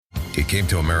came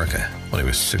to America when he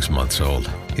was 6 months old.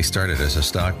 He started as a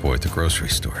stock boy at the grocery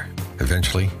store.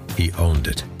 Eventually, he owned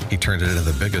it. He turned it into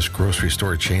the biggest grocery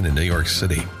store chain in New York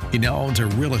City. He now owns a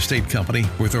real estate company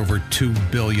worth over $2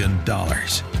 billion.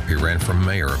 He ran for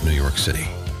mayor of New York City.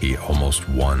 He almost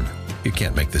won. You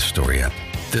can't make this story up.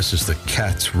 This is the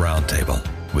Cats Roundtable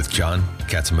with John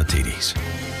Catsimatidis.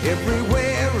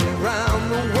 Everywhere around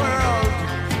the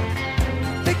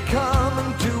world, they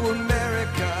come to America.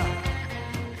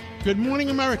 Good morning,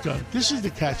 America. This is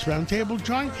the Cats Roundtable.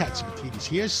 John Catsimatidis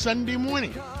here Sunday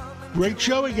morning. Great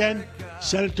show again.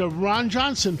 Senator Ron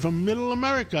Johnson from Middle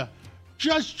America.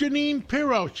 Just Janine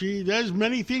Pirro. There's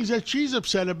many things that she's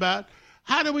upset about.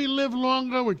 How do we live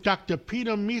longer with Dr.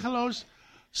 Peter Michalos?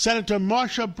 Senator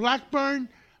Marsha Blackburn.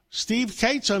 Steve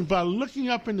Cates on about looking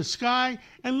up in the sky.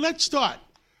 And let's start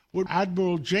with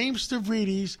Admiral James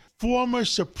Stavridis, former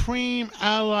Supreme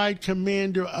Allied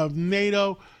Commander of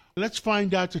NATO. Let's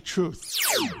find out the truth.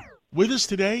 With us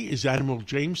today is Admiral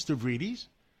James Stavridis.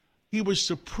 He was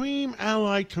Supreme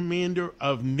Allied Commander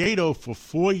of NATO for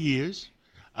 4 years.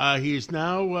 He is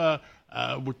now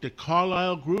with the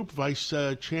Carlyle Group, Vice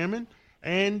Chairman,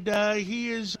 and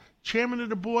he is Chairman of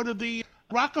the Board of the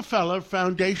Rockefeller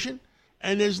Foundation.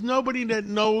 And there's nobody that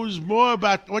knows more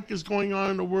about what is going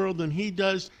on in the world than he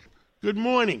does. Good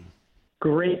morning.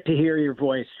 Great to hear your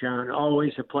voice, John.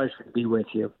 Always a pleasure to be with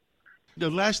you. The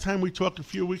last time we talked a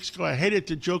few weeks ago, I hated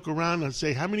to joke around and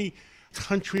say how many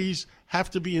countries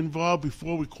have to be involved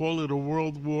before we call it a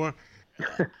world war.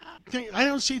 I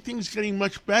don't see things getting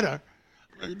much better.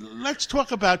 Let's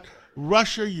talk about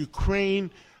Russia, Ukraine.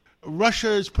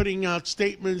 Russia is putting out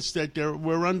statements that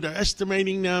we're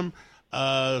underestimating them.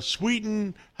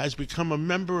 Sweden has become a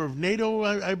member of NATO,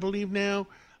 I believe now.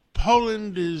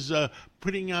 Poland is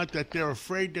putting out that they're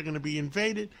afraid they're going to be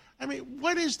invaded. I mean,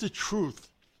 what is the truth?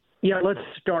 Yeah, let's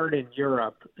start in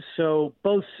Europe. So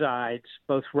both sides,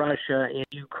 both Russia and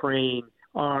Ukraine,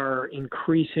 are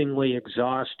increasingly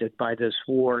exhausted by this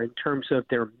war in terms of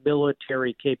their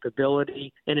military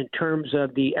capability and in terms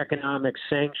of the economic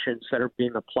sanctions that are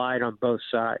being applied on both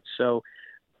sides. So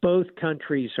both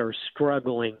countries are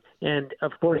struggling. And,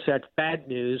 of course, that's bad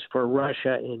news for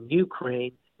Russia and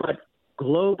Ukraine. But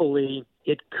globally,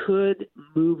 it could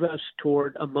move us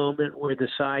toward a moment where the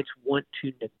sides want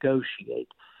to negotiate.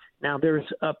 Now,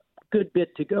 there's a good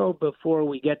bit to go before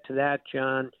we get to that,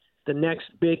 John. The next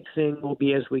big thing will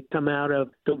be as we come out of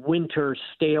the winter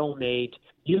stalemate,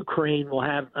 Ukraine will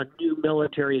have a new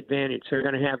military advantage. They're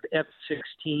going to have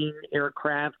F-16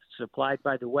 aircraft supplied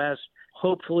by the West.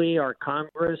 Hopefully, our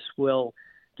Congress will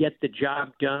get the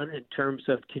job done in terms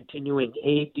of continuing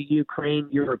aid to Ukraine.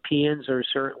 Europeans are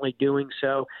certainly doing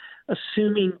so.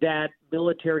 Assuming that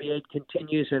military aid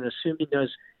continues and assuming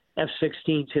those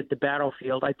F-16s hit the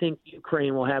battlefield, I think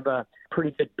Ukraine will have a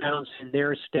pretty good bounce in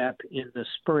their step in the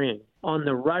spring. On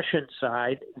the Russian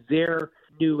side, their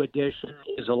new addition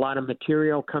is a lot of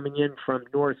material coming in from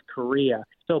North Korea.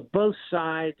 So both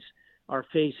sides are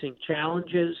facing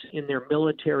challenges in their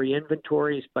military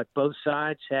inventories, but both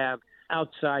sides have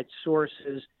outside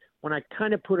sources. When I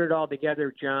kind of put it all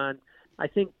together, John, I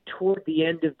think toward the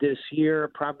end of this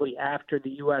year, probably after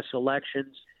the U.S.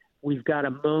 elections, we've got a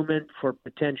moment for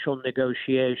potential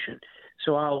negotiation.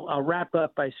 So I'll wrap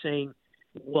up by saying,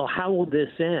 well, how will this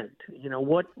end? You know,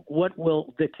 what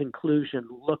will the conclusion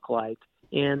look like?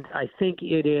 And I think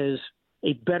it is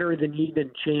a better than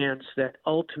even chance that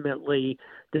ultimately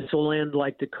this will end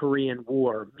like the Korean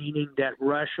War, meaning that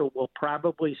Russia will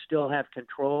probably still have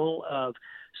control of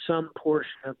some portion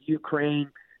of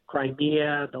Ukraine,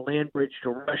 Crimea, the land bridge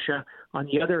to Russia. On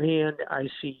the other hand, I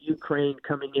see Ukraine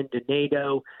coming into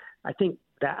NATO. I think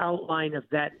the outline of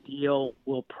that deal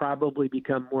will probably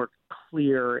become more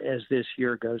clear as this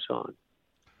year goes on.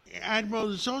 Admiral,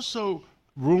 there's also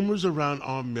rumors around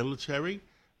our military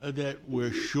that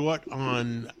we're short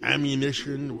on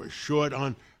ammunition, we're short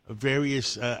on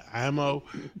various ammo,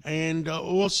 and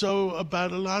also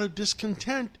about a lot of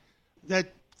discontent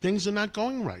that things are not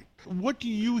going right. What do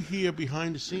you hear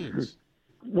behind the scenes?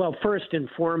 Well, first and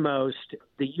foremost,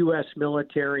 the U.S.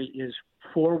 military is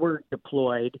forward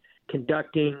deployed,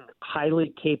 conducting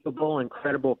highly capable and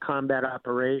credible combat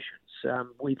operations.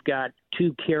 We've got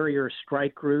 2 carrier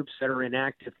strike groups that are in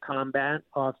active combat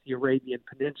off the Arabian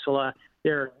Peninsula.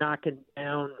 They're knocking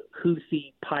down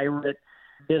Houthi pirate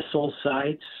missile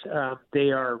sites.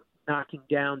 They are knocking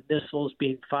down missiles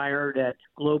being fired at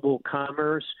global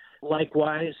commerce.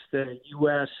 Likewise, the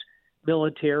U.S.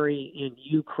 military in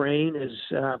Ukraine is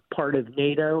part of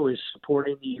NATO, is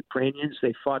supporting the Ukrainians.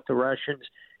 They fought the Russians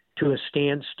to a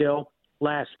standstill.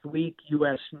 Last week,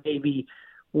 U.S. Navy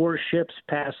warships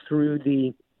passed through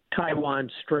the Taiwan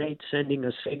Strait, sending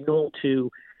a signal to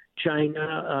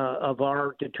China of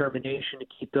our determination to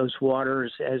keep those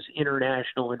waters as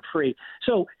international and free.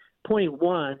 So, point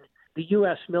one, the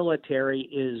U.S. military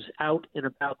is out and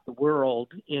about the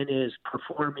world and is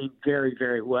performing very,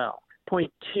 very well.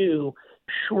 Point two,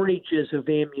 shortages of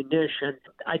ammunition.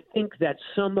 I think that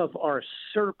some of our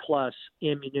surplus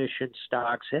ammunition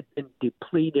stocks have been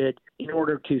depleted in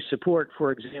order to support,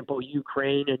 for example,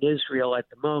 Ukraine and Israel at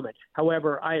the moment.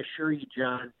 However, I assure you,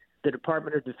 John, the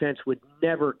Department of Defense would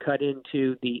never cut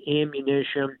into the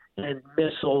ammunition and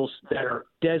missiles that are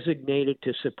designated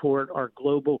to support our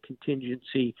global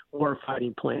contingency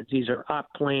warfighting plans. These are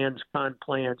op plans, con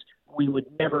plans. We would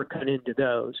never cut into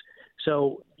those.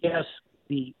 So, yes,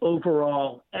 the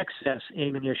overall excess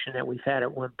ammunition that we've had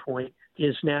at one point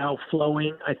is now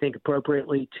flowing, I think,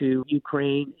 appropriately to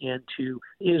Ukraine and to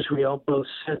Israel, both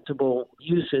sensible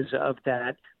uses of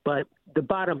that. But the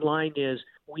bottom line is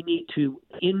we need to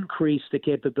increase the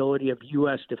capability of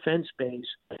U.S. defense base.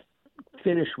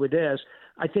 Finish with this.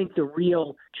 I think the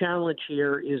real challenge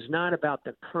here is not about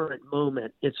the current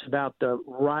moment. It's about the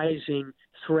rising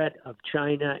threat of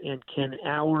China, and can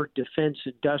our defense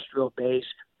industrial base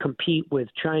compete with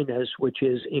China's, which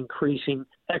is increasing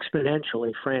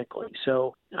exponentially, frankly.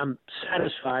 So I'm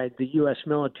satisfied the U.S.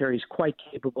 military is quite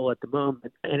capable at the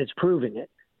moment, and it's proving it.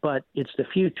 But it's the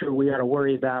future we ought to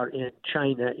worry about, and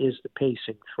China is the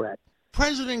pacing threat.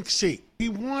 President Xi, he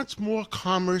wants more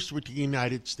commerce with the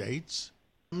United States.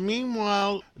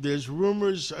 Meanwhile, there's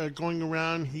rumors going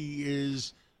around he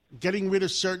is getting rid of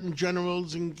certain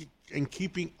generals and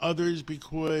keeping others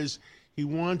because he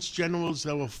wants generals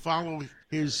that will follow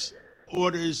his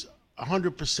orders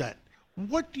 100%.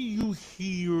 What do you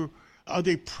hear? Are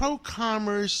they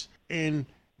pro-commerce and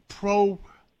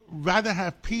rather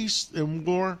have peace than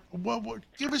war? What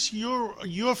give us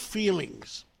your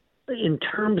feelings. In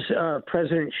terms of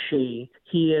President Xi,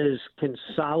 he is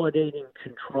consolidating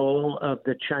control of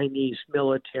the Chinese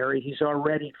military. He's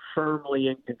already firmly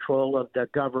in control of the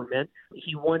government.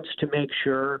 He wants to make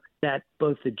sure that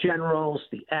both the generals,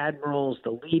 the admirals,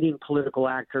 the leading political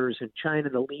actors in China,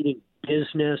 the leading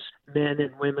business men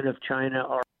and women of China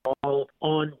are all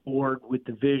on board with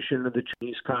the vision of the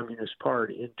Chinese Communist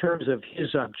Party. In terms of his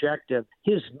objective,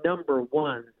 his number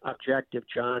one objective,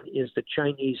 John, is the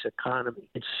Chinese economy.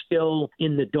 It's still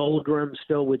in the doldrums,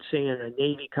 still would say in a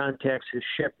Navy context, his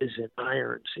ship is in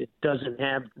irons. It doesn't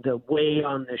have the way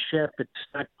on the ship. It's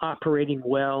not operating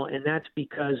well, and that's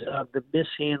because of the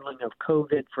mishandling of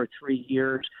COVID for 3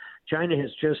 years. China has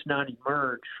just not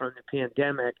emerged from the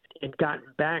pandemic and gotten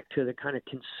back to the kind of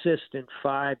consistent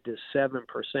 5 to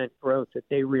 7% growth that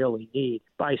they really need.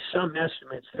 By some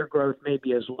estimates, their growth may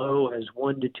be as low as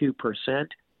 1 to 2%,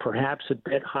 perhaps a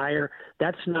bit higher.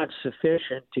 That's not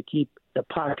sufficient to keep the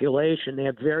population. They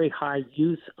have very high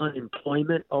youth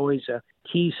unemployment, always a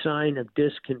key sign of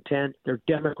discontent. Their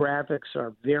demographics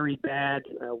are very bad.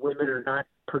 Women are not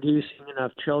producing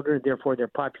enough children, therefore their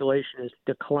population is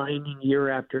declining year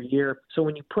after year. So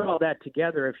when you put all that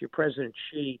together, if you're President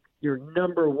Xi, your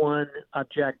number one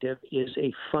objective is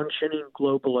a functioning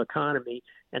global economy.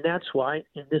 And that's why,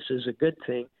 and this is a good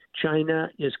thing, China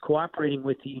is cooperating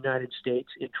with the United States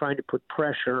in trying to put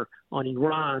pressure on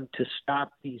Iran to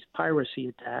stop these piracy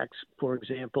attacks, for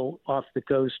example, off the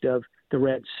coast of the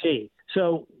Red Sea.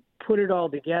 So put it all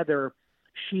together,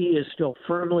 Xi is still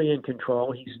firmly in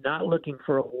control. He's not looking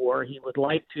for a war. He would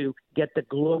like to get the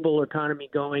global economy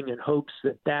going in hopes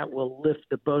that that will lift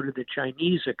the boat of the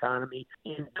Chinese economy.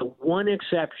 And the one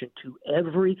exception to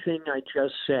everything I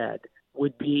just said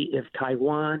would be if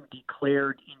Taiwan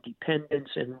declared independence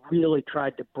and really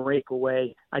tried to break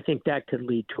away. I think that could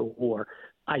lead to a war.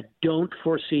 I don't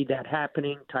foresee that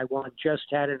happening. Taiwan just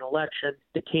had an election.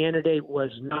 The candidate was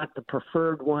not the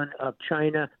preferred one of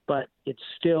China, but it's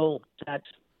still that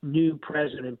new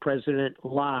president, President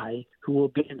Lai, who will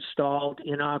be installed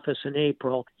in office in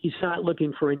April. He's not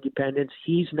looking for independence.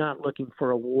 He's not looking for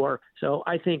a war. So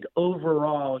I think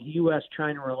overall,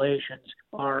 U.S.-China relations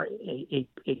are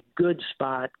a good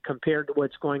spot compared to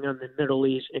what's going on in the Middle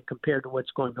East and compared to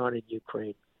what's going on in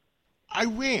Ukraine.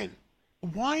 Iran.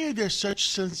 Why are there such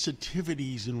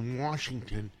sensitivities in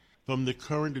Washington from the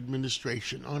current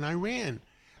administration on Iran?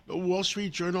 The Wall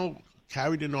Street Journal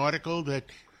carried an article that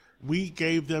we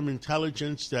gave them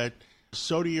intelligence that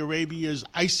Saudi Arabia's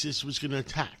ISIS was going to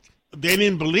attack. They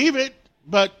didn't believe it,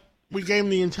 but we gave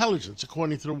them the intelligence,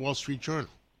 according to the Wall Street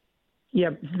Journal. Yeah,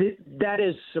 that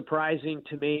is surprising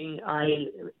to me. I,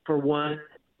 for one,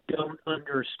 don't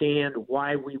understand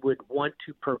why we would want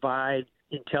to provide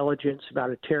intelligence about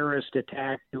a terrorist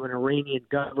attack to an Iranian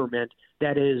government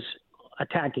that is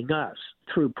attacking us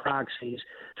through proxies,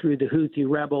 through the Houthi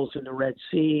rebels in the Red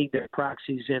Sea. Their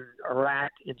proxies in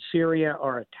Iraq and Syria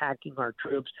are attacking our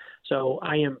troops. So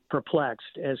I am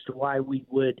perplexed as to why we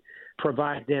would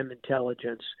provide them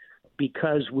intelligence,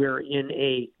 because we're in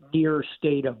a near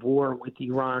state of war with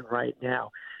Iran right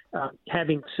now.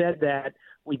 Having said that,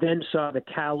 we then saw the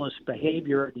callous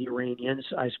behavior of the Iranians.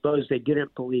 I suppose they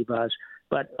didn't believe us,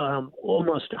 but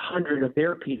almost 100 of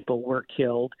their people were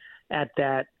killed at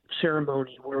that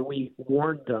ceremony where we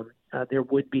warned them there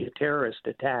would be a terrorist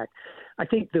attack. I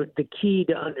think the key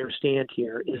to understand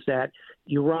here is that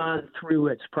Iran, through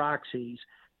its proxies,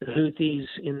 the Houthis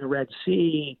in the Red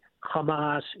Sea,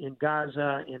 Hamas in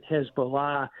Gaza, and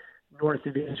Hezbollah north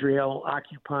of Israel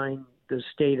occupying the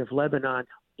state of Lebanon,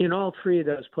 in all three of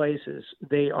those places,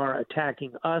 they are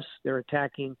attacking us. They're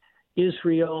attacking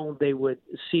Israel. They would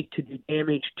seek to do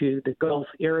damage to the Gulf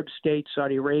Arab states,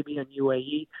 Saudi Arabia and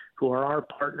UAE, who are our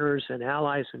partners and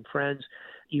allies and friends.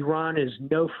 Iran is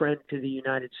no friend to the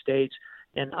United States,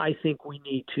 and I think we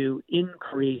need to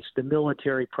increase the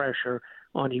military pressure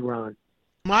on Iran.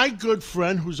 My good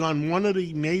friend, who's on one of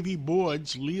the Navy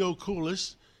boards, Leo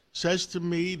Koulis, says to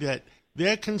me that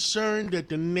they're concerned that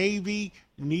the Navy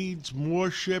needs more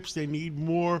ships. They need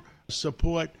more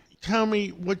support. Tell me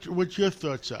what your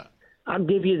thoughts are. I'll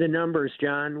give you the numbers,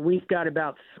 John. We've got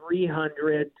about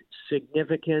 300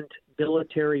 significant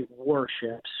military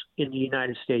warships in the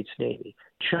United States Navy.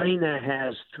 China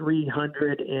has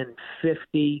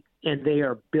 350, and they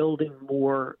are building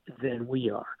more than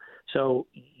we are. So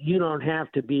you don't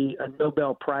have to be a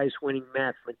Nobel Prize-winning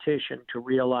mathematician to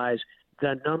realize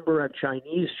the number of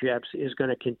Chinese ships is going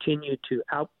to continue to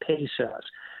outpace us.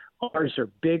 Ours are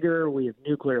bigger. We have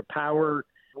nuclear power.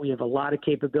 We have a lot of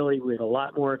capability. We have a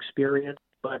lot more experience.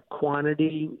 But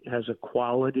quantity has a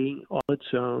quality all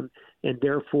its own, and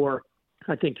therefore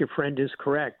I think your friend is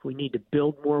correct. We need to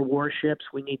build more warships.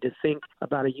 We need to think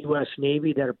about a U.S.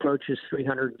 Navy that approaches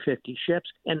 350 ships.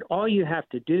 And all you have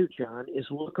to do, John, is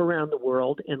look around the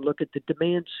world and look at the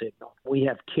demand signal. We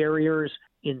have carriers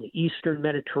in the Eastern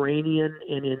Mediterranean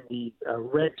and in the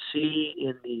Red Sea,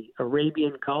 in the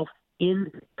Arabian Gulf,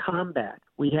 in combat.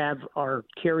 We have our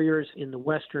carriers in the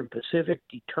Western Pacific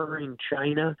deterring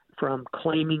China from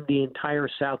claiming the entire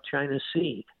South China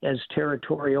Sea as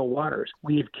territorial waters.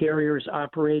 We have carriers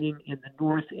operating in the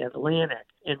North Atlantic.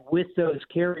 And with those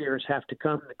carriers have to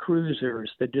come the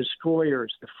cruisers, the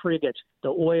destroyers, the frigates, the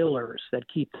oilers that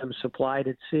keep them supplied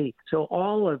at sea. So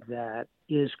all of that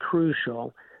is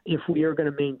crucial if we are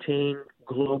going to maintain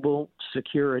global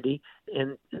security.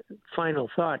 And final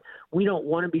thought, we don't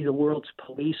want to be the world's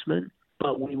policeman,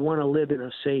 but we want to live in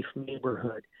a safe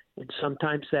neighborhood. And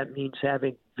sometimes that means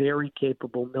having very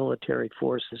capable military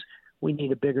forces. We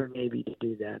need a bigger Navy to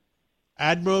do that.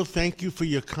 Admiral, thank you for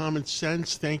your common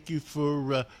sense. Thank you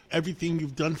for everything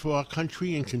you've done for our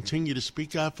country and continue to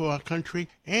speak out for our country.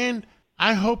 And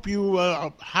I hope you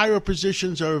higher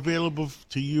positions are available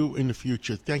to you in the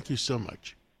future. Thank you so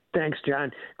much. Thanks,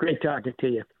 John. Great talking to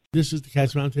you. This is the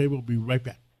Cats Roundtable. We'll be right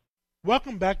back.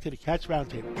 Welcome back to the Cats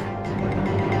Roundtable.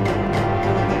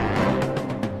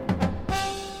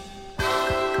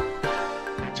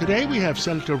 Today we have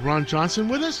Senator Ron Johnson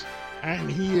with us, and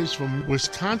he is from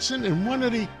Wisconsin and one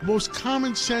of the most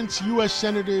common sense U.S.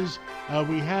 senators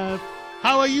we have.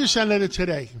 How are you, Senator,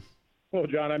 today? Well,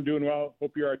 John, I'm doing well.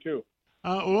 Hope you are too.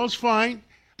 All's fine.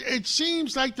 It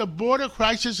seems like the border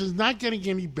crisis is not getting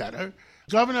any better.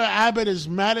 Governor Abbott is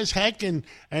mad as heck, and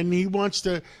he wants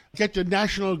to get the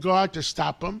National Guard to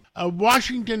stop him.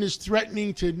 Washington is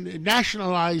threatening to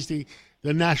nationalize the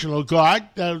National Guard,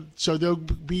 so there'll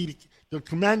be the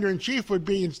commander-in-chief would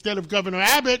be, instead of Governor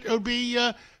Abbott, it would be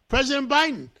President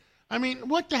Biden. I mean,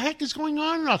 what the heck is going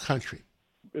on in our country?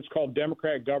 It's called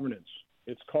democratic governance.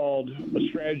 It's called a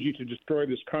strategy to destroy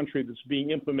this country that's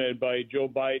being implemented by Joe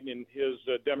Biden and his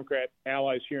Democrat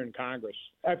allies here in Congress.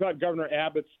 I thought Governor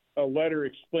Abbott's letter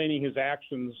explaining his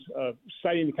actions,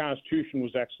 citing the Constitution,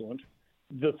 was excellent.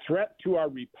 The threat to our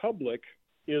republic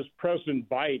is President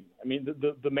Biden. I mean,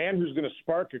 the man who's going to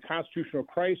spark a constitutional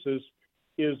crisis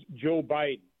is Joe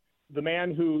Biden, the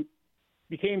man who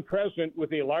became president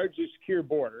with a largely secure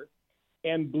border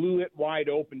and blew it wide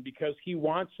open because he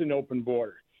wants an open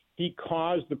border. He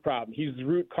caused the problem. He's the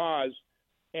root cause.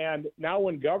 And now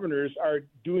when governors are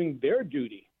doing their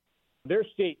duty, their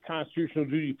state constitutional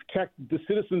duty to protect the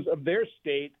citizens of their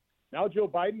state, now Joe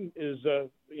Biden is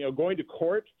going to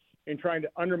court and trying to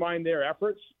undermine their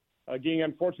efforts, getting,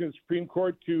 unfortunately, the Supreme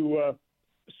Court to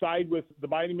side with the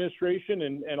Biden administration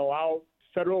and allow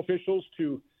federal officials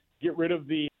to get rid of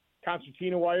the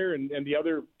concertina wire and the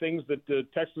other things that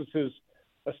Texas has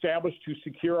established to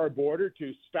secure our border,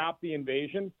 to stop the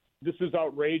invasion. This is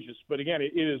outrageous. But again,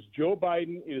 it is Joe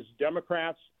Biden, it is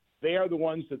Democrats. They are the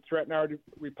ones that threaten our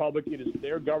republic. It is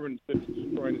their government that is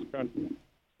destroying this country.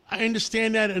 I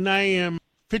understand that, and I am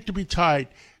fit to be tied.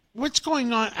 What's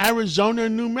going on in Arizona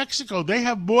and New Mexico? They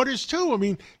have borders, too. I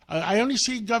mean, I only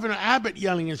see Governor Abbott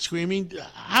yelling and screaming.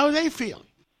 How are they feeling?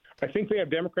 I think they have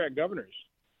Democrat governors,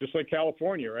 just like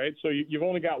California, right? So you've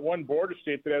only got one border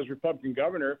state that has a Republican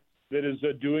governor that is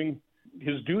doing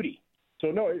his duty.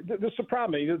 So, no, this is a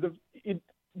problem.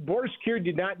 Border security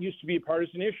did not used to be a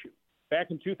partisan issue.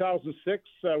 Back in 2006,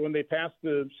 when they passed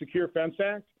the Secure Fence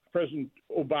Act, President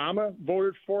Obama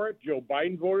voted for it. Joe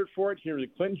Biden voted for it.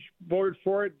 Hillary Clinton voted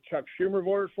for it. Chuck Schumer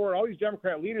voted for it. All these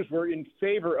Democrat leaders were in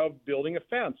favor of building a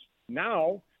fence.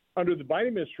 Now, under the Biden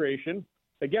administration,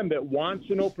 again, that wants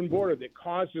an open border, that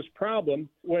caused this problem,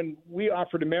 when we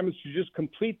offered amendments to just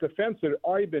complete the fence that had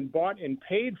already been bought and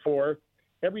paid for,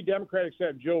 every Democrat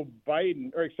except Joe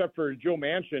Biden, or except for Joe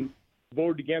Manchin,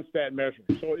 voted against that measure.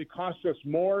 So it costs us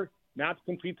more not to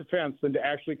complete the fence than to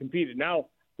actually complete it. Now,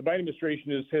 the Biden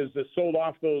administration has sold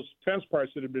off those fence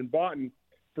parts that have been bought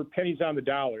for pennies on the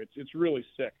dollar. It's really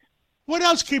sick. What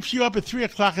else keeps you up at 3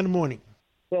 o'clock in the morning?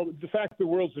 Well, the fact that the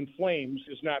world's in flames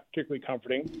is not particularly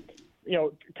comforting. You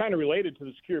know, kind of related to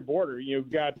the secure border,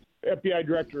 you've got FBI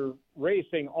Director Wray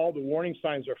saying all the warning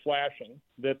signs are flashing,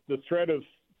 that the threat of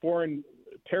foreign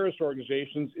terrorist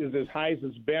organizations is as high as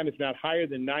it's been, if not higher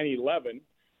than 9/11.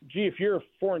 Gee, if you're a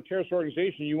foreign terrorist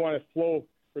organization, you want to flow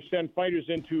or send fighters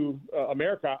into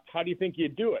America, how do you think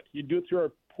you'd do it? You'd do it through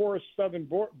our porous southern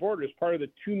border as part of the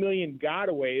 2 million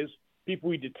gotaways, people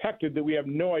we detected that we have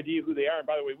no idea who they are. And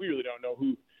by the way, we really don't know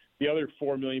who the other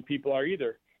 4 million people are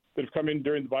either that have come in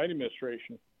during the Biden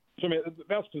administration. So, I mean,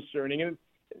 that's concerning. And,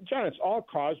 John, it's all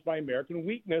caused by American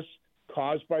weakness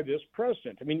caused by this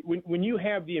president. I mean, when you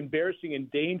have the embarrassing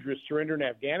and dangerous surrender in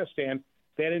Afghanistan,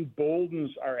 that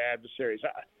emboldens our adversaries.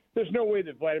 There's no way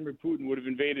that Vladimir Putin would have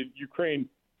invaded Ukraine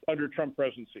under Trump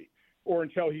presidency, or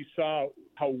until he saw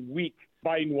how weak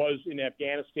Biden was in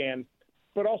Afghanistan.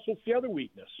 But also the other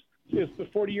weakness is the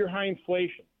 40-year high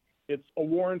inflation. It's a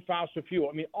war in fossil fuel.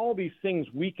 I mean, all these things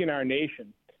weaken our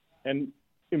nation and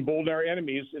embolden our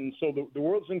enemies, and so the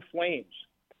world's in flames.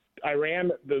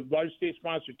 Iran, the largest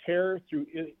state-sponsored terror through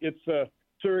its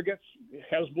surrogates,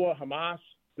 Hezbollah, Hamas,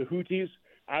 the Houthis.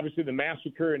 Obviously, the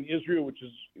massacre in Israel, which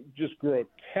is just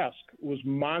grotesque, was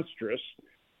monstrous.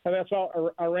 And that's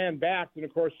all Iran-backed. And,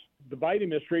 of course, the Biden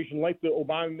administration, like the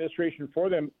Obama administration for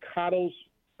them, coddles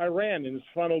Iran and has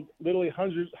funneled literally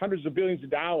hundreds of billions of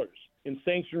dollars in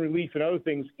sanction relief and other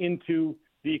things into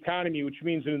the economy, which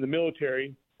means into the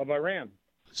military of Iran.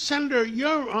 Senator,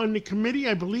 you're on the committee,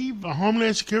 I believe, on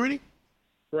Homeland Security?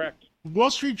 Correct. Wall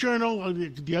Street Journal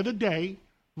the other day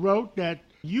wrote that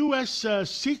U.S.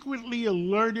 Secretly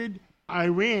alerted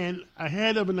Iran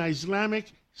ahead of an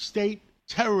Islamic State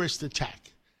terrorist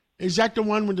attack. Is that the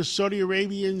one when the Saudi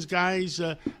Arabians guys,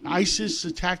 ISIS,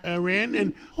 attacked Iran?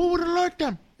 And who would alert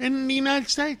them in the United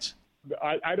States?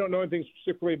 I don't know anything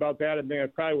specifically about that. I think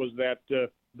it probably was that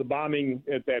the bombing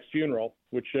at that funeral,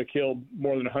 which killed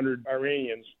more than 100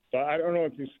 Iranians. So I don't know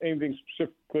if there's anything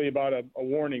specifically about a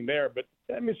warning there. But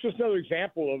I mean, it's just another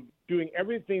example of doing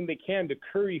everything they can to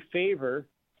curry favor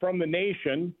from the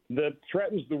nation that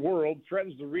threatens the world,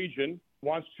 threatens the region,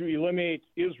 wants to eliminate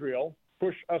Israel,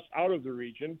 push us out of the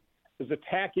region, is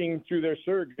attacking through their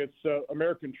surrogates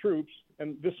American troops.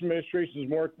 And this administration is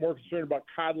more concerned about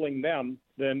coddling them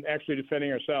than actually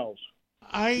defending ourselves.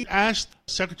 I asked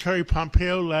Secretary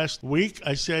Pompeo last week,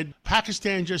 I said,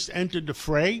 Pakistan just entered the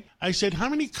fray. I said, how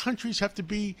many countries have to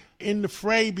be in the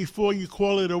fray before you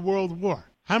call it a world war?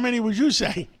 How many would you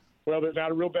say? Well, there's not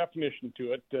a real definition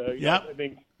to it. I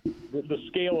think the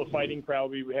scale of fighting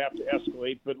probably would have to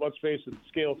escalate. But let's face it, the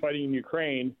scale of fighting in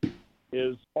Ukraine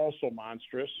is also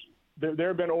monstrous. There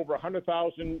have been over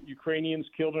 100,000 Ukrainians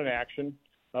killed in action,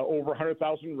 over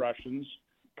 100,000 Russians,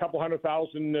 a couple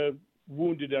 100,000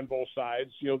 wounded on both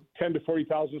sides, 10 to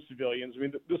 40,000 civilians. I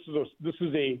mean, this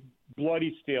is a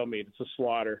bloody stalemate. It's a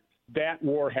slaughter. That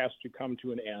war has to come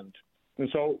to an end. And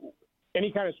so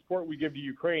any kind of support we give to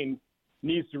Ukraine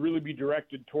needs to really be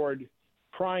directed toward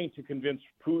trying to convince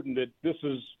Putin that this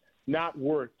is not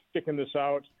worth sticking this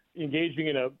out, engaging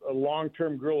in a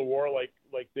long-term guerrilla war like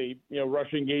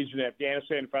Russia engaged in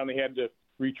Afghanistan and finally had to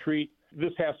retreat.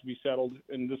 This has to be settled,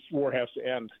 and this war has to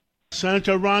end.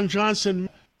 Senator Ron Johnson,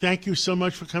 thank you so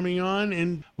much for coming on,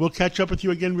 and we'll catch up with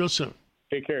you again real soon.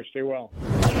 Take care. Stay well.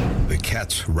 The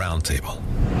Cats Roundtable.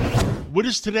 With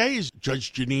us today is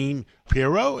Judge Janine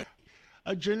Pirro.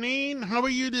 Janine, how are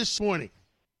you this morning?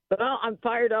 Well, I'm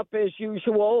fired up as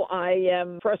usual. I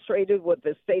am frustrated with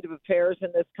the state of affairs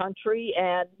in this country,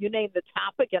 and you name the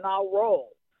topic, and I'll roll.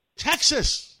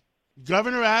 Texas.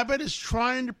 Governor Abbott is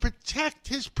trying to protect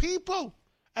his people.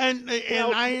 And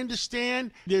I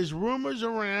understand there's rumors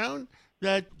around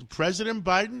that President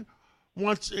Biden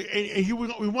wants he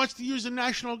wants to use the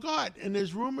National Guard. And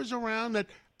there's rumors around that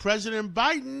President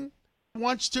Biden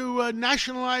wants to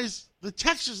nationalize the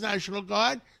Texas National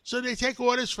Guard so they take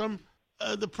orders from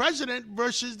the president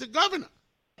versus the governor.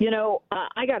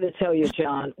 I got to tell you,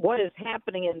 John, what is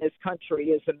happening in this country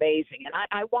is amazing. And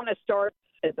I want to start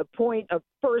at the point of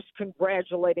first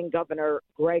congratulating Governor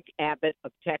Greg Abbott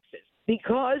of Texas,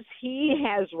 because he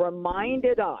has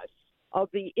reminded us of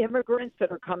the immigrants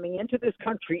that are coming into this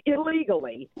country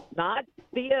illegally, not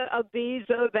via a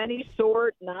visa of any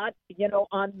sort, not,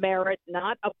 on merit,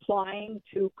 not applying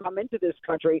to come into this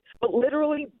country, but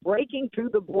literally breaking through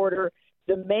the border,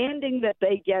 demanding that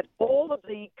they get all of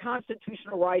the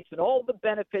constitutional rights and all the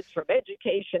benefits from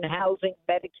education, housing,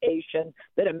 medication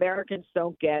that Americans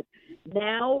don't get.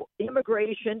 Now,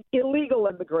 illegal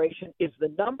immigration, is the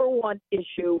number one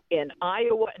issue in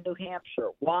Iowa and New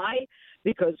Hampshire. Why?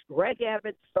 Because Greg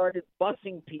Abbott started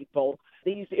busing people,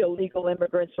 these illegal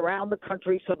immigrants, around the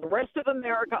country, so the rest of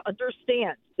America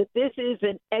understands that this is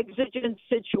an exigent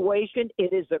situation.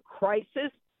 It is a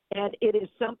crisis. And it is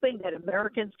something that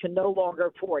Americans can no longer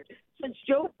afford. Since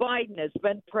Joe Biden has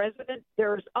been president,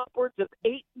 there's upwards of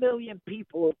 8 million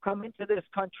people who've come into this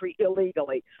country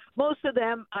illegally. Most of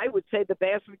them, I would say the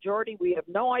vast majority, we have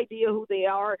no idea who they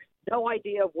are, no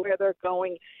idea of where they're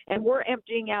going. And we're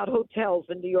emptying out hotels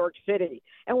in New York City,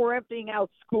 and we're emptying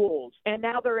out schools. And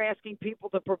now they're asking people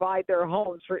to provide their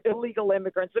homes for illegal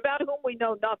immigrants about whom we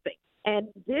know nothing. And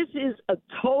this is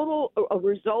a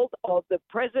result of the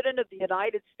President of the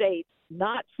United States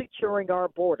not securing our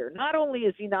border. Not only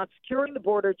is he not securing the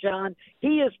border, John,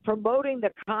 he is promoting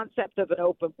the concept of an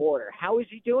open border. How is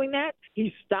he doing that?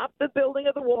 He stopped the building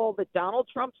of the wall that Donald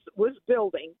Trump was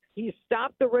building. He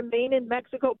stopped the Remain in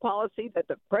Mexico policy that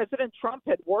the President Trump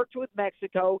had worked with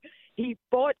Mexico. He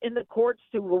fought in the courts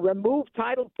to remove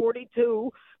Title 42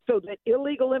 so that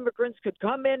illegal immigrants could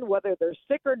come in whether they're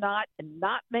sick or not, and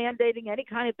not mandating any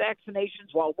kind of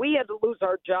vaccinations while we had to lose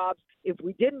our jobs if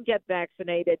we didn't get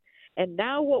vaccinated. And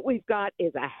now what we've got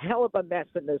is a hell of a mess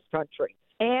in this country.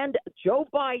 And Joe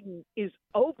Biden is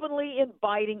openly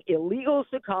inviting illegals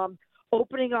to come,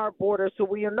 opening our border, so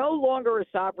we are no longer a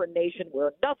sovereign nation.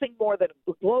 We're nothing more than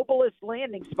a globalist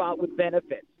landing spot with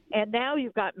benefits. And now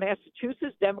you've got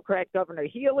Massachusetts Democrat Governor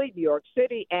Healy, New York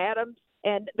City, Adams,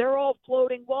 and they're all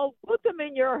floating, well, put them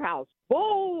in your house.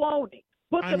 Baloney.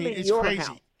 Put them in your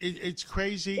house. It's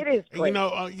crazy. It is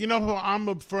crazy. You know who I'm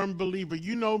a firm believer.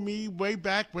 You know me way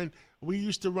back when we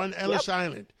used to run Ellis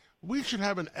Island. We should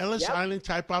have an Ellis Island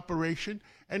type operation.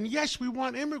 And yes, we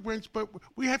want immigrants, but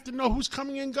we have to know who's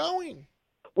coming and going.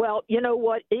 Well, you know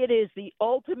what? It is the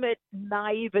ultimate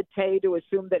naivete to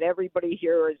assume that everybody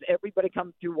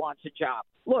comes through wants a job.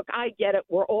 Look, I get it.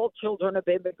 We're all children of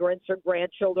immigrants or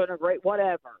grandchildren or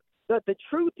whatever. But the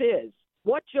truth is,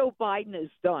 what Joe Biden has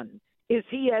done is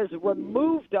he has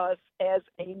removed us as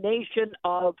a nation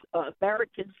of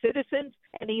American citizens,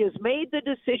 and he has made the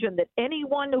decision that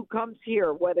anyone who comes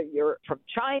here, whether you're from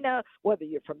China, whether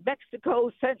you're from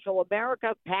Mexico, Central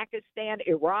America, Pakistan,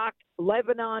 Iraq,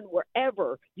 Lebanon,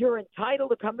 wherever, you're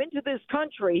entitled to come into this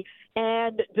country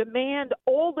and demand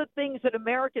all the things that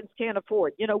Americans can't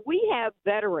afford. We have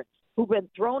veterans who've been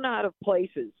thrown out of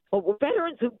places, or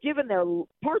veterans who've given their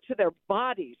parts of their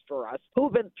bodies for us,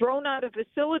 who've been thrown out of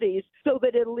facilities so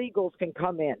that illegals can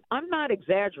come in. I'm not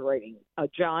exaggerating,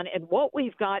 John, and what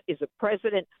we've got is a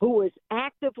president who is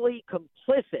actively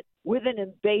complicit with an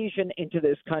invasion into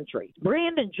this country.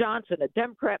 Brandon Johnson, a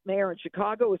Democrat mayor in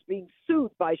Chicago, is being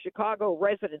sued by Chicago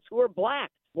residents who are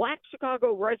black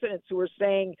Chicago residents who are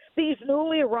saying these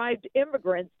newly arrived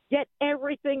immigrants get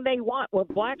everything they want. We're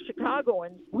black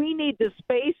Chicagoans. We need the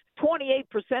space.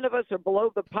 28% of us are below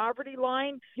the poverty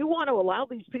line. You want to allow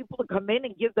these people to come in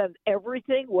and give them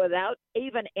everything without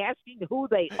even asking who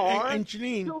they are? And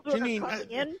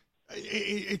Janine,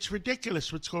 it's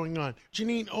ridiculous what's going on.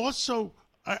 Janine, also,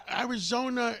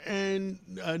 Arizona and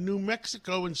New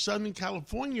Mexico and Southern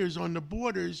California is on the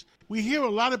borders. We hear a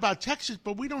lot about Texas,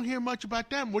 but we don't hear much about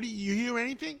them. You hear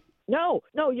anything? No.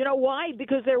 You know why?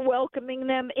 Because they're welcoming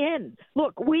them in.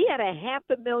 Look, we had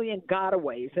 500,000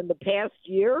 gotaways in the past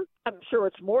year. I'm sure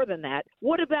it's more than that.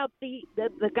 What about the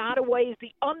gotaways,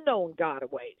 the unknown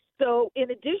gotaways? So in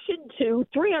addition to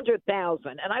 300,000,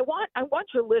 and I want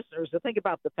your listeners to think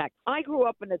about the fact, I grew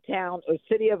up in a town, a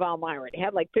city of Elmira. It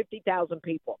had like 50,000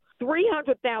 people.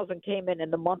 300,000 came in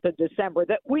the month of December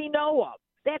that we know of.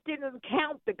 That didn't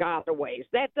count the gotaways.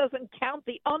 That doesn't count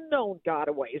the unknown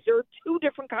gotaways. There are two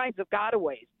different kinds of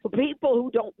gotaways. For people who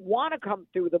don't want to come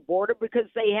through the border because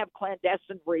they have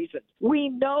clandestine reasons. We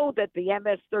know that the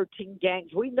MS-13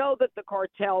 gangs, we know that the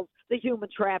cartels, the human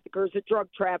traffickers, the drug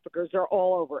traffickers are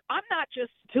all over. I'm not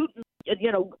just tooting,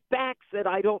 facts that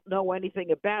I don't know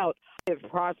anything about. I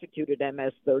have prosecuted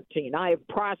MS-13. I have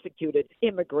prosecuted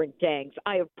immigrant gangs.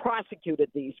 I have prosecuted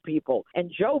these people.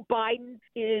 And Joe Biden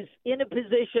is in a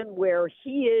position where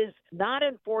he is not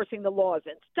enforcing the laws.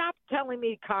 And stop telling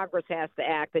me Congress has to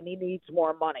act and he needs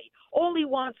more money. All he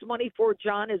wants money for,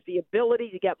 John, is the ability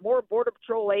to get more Border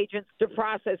Patrol agents to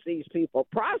process these people.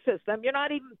 Process them. You're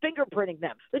not even fingerprinting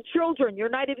them. The children, you're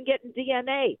not even getting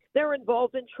DNA. They're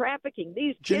involved in trafficking.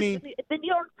 These kids, the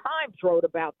New York Times wrote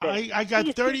about this. I got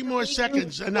 30 more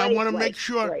seconds, and I want to make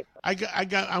sure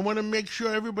I want to make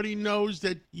sure everybody knows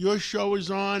that your show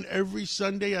is on every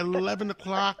Sunday at 11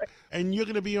 o'clock, and you're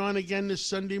going to be on again this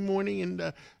Sunday morning,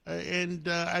 and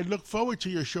I look forward to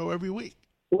your show every week.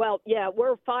 Well, yeah,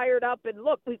 we're fired up. And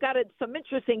look, we've got some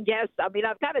interesting guests. I mean,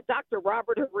 I've got a Dr.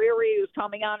 Robert Hariri who's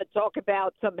coming on to talk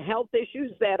about some health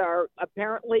issues that are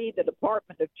apparently the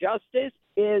Department of Justice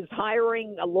is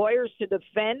hiring lawyers to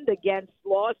defend against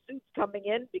lawsuits coming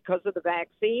in because of the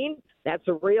vaccine. That's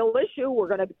a real issue. We're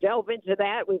going to delve into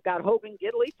that. We've got Hogan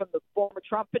Gidley from the former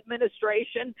Trump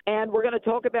administration, and we're going to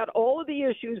talk about all of the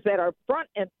issues that are front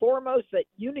and foremost that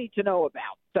you need to know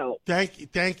about. So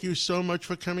thank you so much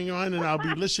for coming on, and I'll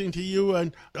be listening to you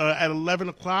at 11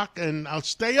 o'clock, and I'll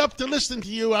stay up to listen to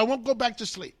you. I won't go back to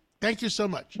sleep. Thank you so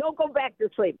much. Don't go back to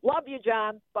sleep. Love you,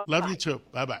 John. Bye-bye. Love you too.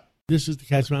 Bye-bye. This is the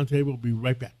Cats Roundtable. We'll be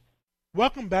right back.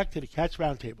 Welcome back to the Cats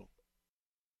Roundtable.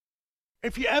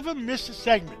 If you ever miss a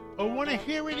segment or want to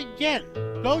hear it again,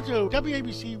 go to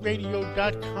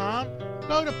WABCRadio.com,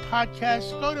 go to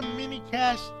podcasts, go to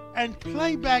minicast, and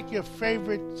play back your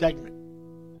favorite segment.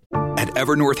 At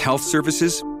Evernorth Health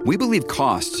Services, we believe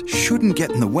costs shouldn't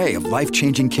get in the way of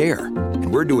life-changing care,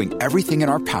 and we're doing everything in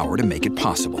our power to make it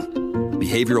possible.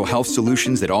 Behavioral health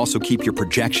solutions that also keep your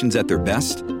projections at their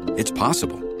best? It's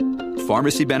possible.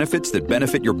 Pharmacy benefits that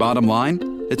benefit your bottom line?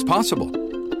 It's possible.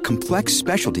 Complex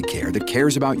specialty care that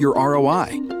cares about your ROI?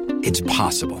 It's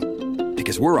possible.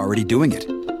 Because we're already doing it.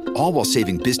 All while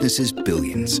saving businesses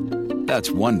billions.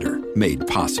 That's Wonder made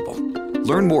possible.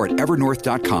 Learn more at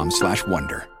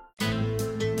evernorth.com/wonder.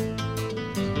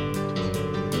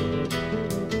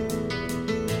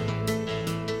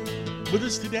 With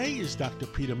us today is Dr.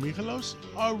 Peter Michalos,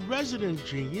 our resident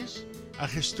genius, a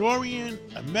historian,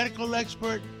 a medical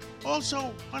expert,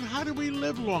 also on how do we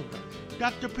live longer.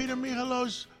 Dr. Peter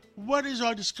Michalos, what is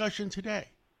our discussion today?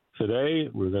 Today,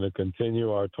 we're going to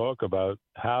continue our talk about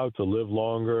how to live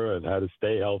longer and how to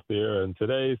stay healthier. And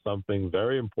today, something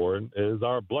very important is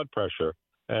our blood pressure.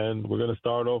 And we're going to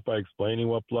start off by explaining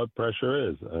what blood pressure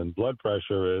is. And blood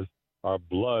pressure is our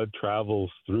blood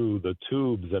travels through the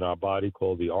tubes in our body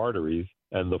called the arteries,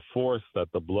 and the force that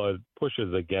the blood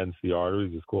pushes against the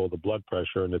arteries is called the blood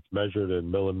pressure, and it's measured in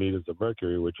millimeters of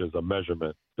mercury, which is a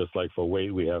measurement. Just like for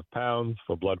weight, we have pounds.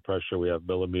 For blood pressure, we have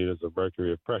millimeters of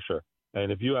mercury of pressure.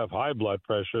 And if you have high blood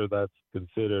pressure, that's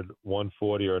considered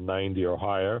 140 or 90 or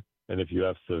higher. And if you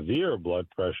have severe blood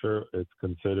pressure, it's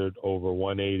considered over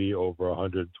 180, over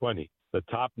 120. The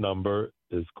top number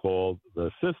is called the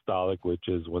systolic, which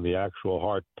is when the actual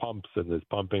heart pumps and is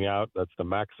pumping out. That's the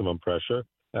maximum pressure.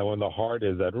 And when the heart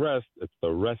is at rest, it's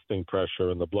the resting pressure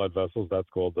in the blood vessels. That's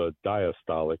called the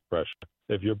diastolic pressure.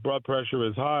 If your blood pressure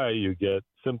is high, you get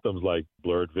symptoms like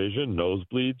blurred vision,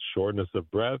 nosebleeds, shortness of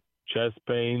breath, chest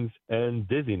pains, and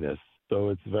dizziness. So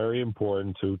it's very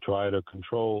important to try to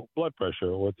control blood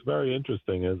pressure. What's very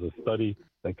interesting is a study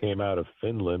that came out of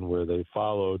Finland where they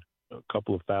followed a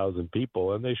couple of thousand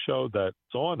people, and they showed that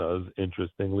saunas,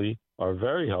 interestingly, are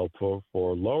very helpful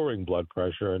for lowering blood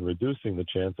pressure and reducing the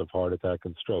chance of heart attack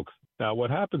and strokes. Now, what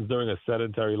happens during a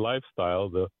sedentary lifestyle,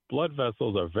 the blood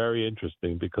vessels are very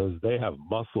interesting because they have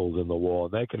muscles in the wall,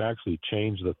 and they can actually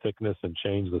change the thickness and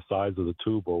change the size of the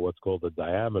tube, or what's called the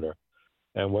diameter.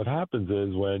 And what happens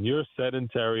is when you're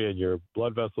sedentary and your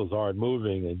blood vessels aren't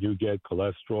moving and you get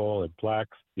cholesterol and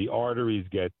plaques, the arteries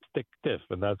get stiff,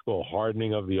 and that's called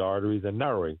hardening of the arteries and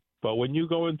narrowing. But when you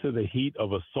go into the heat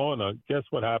of a sauna, guess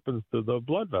what happens to the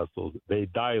blood vessels? They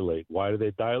dilate. Why do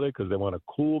they dilate? Because they want to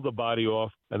cool the body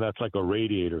off, and that's like a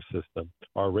radiator system.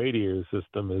 Our radiator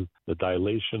system is the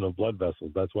dilation of blood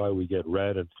vessels. That's why we get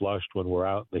red and flushed when we're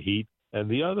out in the heat. And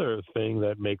the other thing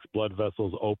that makes blood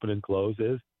vessels open and close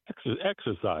is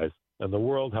exercise. And the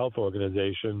World Health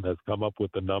Organization has come up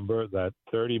with the number that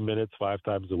 30 minutes 5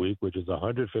 times a week, which is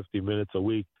 150 minutes a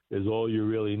week, is all you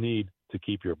really need to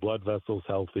keep your blood vessels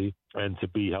healthy and to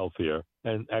be healthier.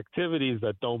 And activities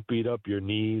that don't beat up your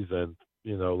knees and,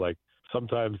 like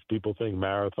sometimes people think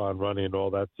marathon running and all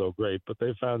that's so great, but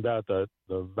they found out that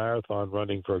the marathon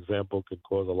running, for example, can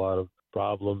cause a lot of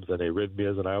problems and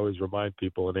arrhythmias. And I always remind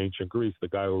people in ancient Greece, the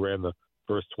guy who ran the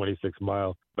first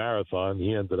 26-mile marathon,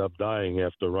 he ended up dying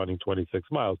after running 26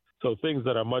 miles. So things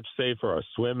that are much safer are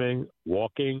swimming,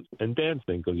 walking, and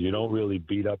dancing, because you don't really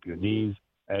beat up your knees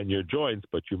and your joints,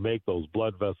 but you make those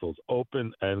blood vessels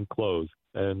open and close.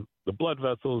 And the blood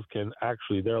vessels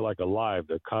they're like alive.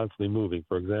 They're constantly moving.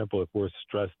 For example, if we're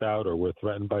stressed out or we're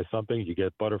threatened by something, you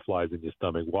get butterflies in your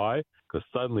stomach. Why? Because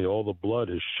suddenly all the blood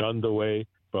is shunned away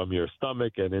from your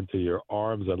stomach and into your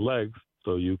arms and legs,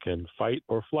 so you can fight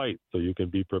or flight, so you can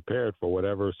be prepared for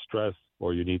whatever stress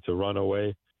or you need to run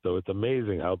away. So it's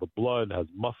amazing how the blood has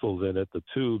muscles in it, the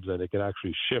tubes, and it can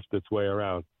actually shift its way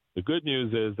around. The good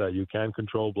news is that you can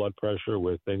control blood pressure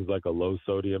with things like a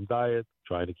low-sodium diet,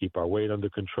 trying to keep our weight under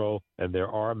control, and there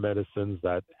are medicines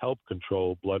that help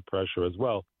control blood pressure as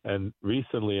well. And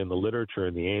recently in the literature,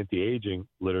 in the anti-aging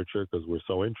literature, because we're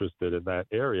so interested in that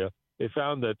area, they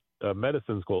found that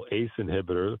medicines called ACE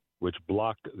inhibitors, which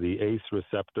block the ACE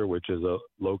receptor, which is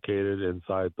located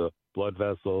inside the blood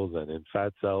vessels and in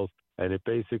fat cells. And it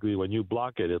basically, when you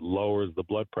block it, it lowers the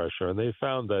blood pressure. And they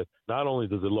found that not only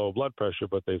does it lower blood pressure,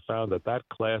 but they found that that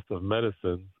class of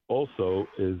medicine also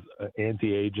is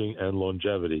anti-aging and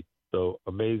longevity. So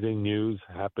amazing news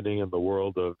happening in the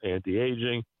world of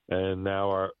anti-aging. And now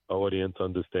our audience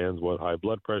understands what high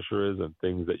blood pressure is and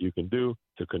things that you can do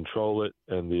to control it,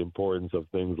 and the importance of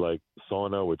things like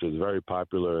sauna, which is very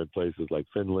popular in places like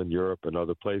Finland, Europe, and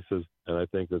other places. And I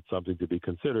think that's something to be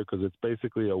considered, because it's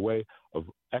basically a way of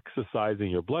exercising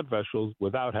your blood vessels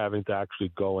without having to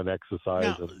actually go and exercise.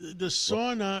 Now, the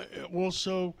sauna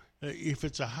also, if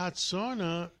it's a hot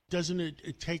sauna, doesn't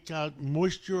it take out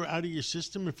moisture out of your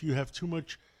system if you have too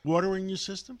much water in your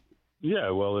system?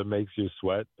 Yeah, well, it makes you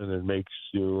sweat, and it makes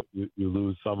you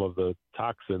lose some of the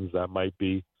toxins that might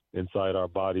be inside our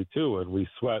body too. And we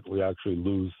sweat, we actually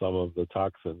lose some of the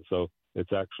toxins. So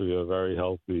it's actually a very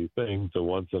healthy thing to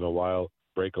once in a while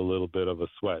break a little bit of a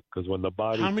sweat, because when the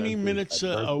body... How many minutes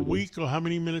a week or how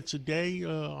many minutes a day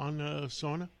on a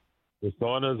sauna? The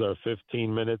saunas are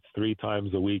 15 minutes 3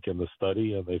 times a week in the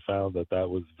study, and they found that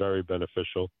was very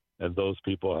beneficial. And those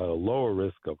people had a lower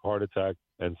risk of heart attack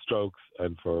and strokes.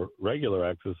 And for regular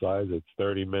exercise, it's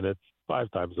 30 minutes 5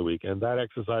 times a week. And that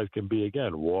exercise can be,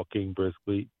 again, walking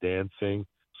briskly, dancing.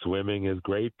 Swimming is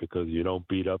great because you don't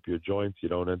beat up your joints. You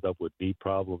don't end up with knee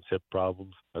problems, hip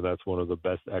problems. And that's one of the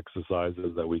best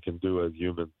exercises that we can do as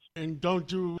humans. And don't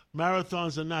do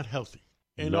marathons are not healthy,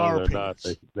 in No, our they're opinions.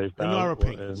 not. They found, in our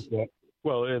opinions.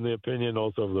 Well, in the opinion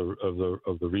also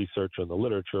of the research and the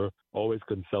literature, always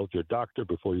consult your doctor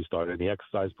before you start any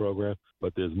exercise program.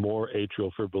 But there's more atrial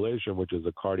fibrillation, which is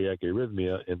a cardiac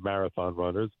arrhythmia, in marathon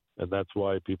runners. And that's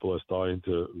why people are starting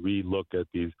to re-look at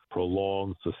these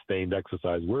prolonged, sustained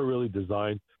exercise. We're really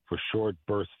designed for short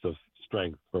bursts of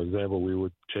strength. For example, we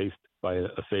were chased by a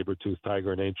saber-toothed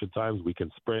tiger in ancient times. We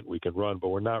can sprint, we can run, but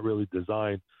we're not really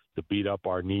designed to beat up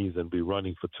our knees and be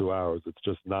running for 2 hours. It's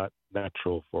just not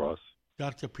natural for us.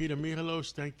 Dr. Peter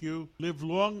Michalos, thank you. Live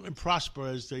long and prosper,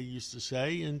 as they used to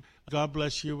say, and God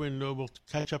bless you, and we'll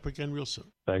catch up again real soon.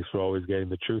 Thanks for always getting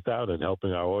the truth out and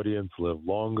helping our audience live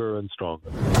longer and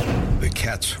stronger. The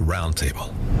Cats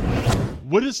Roundtable.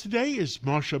 With us today is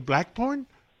Marsha Blackburn,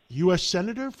 U.S.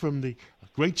 Senator from the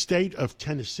great state of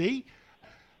Tennessee.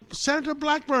 Senator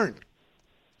Blackburn,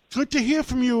 good to hear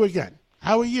from you again.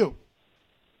 How are you?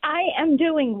 I am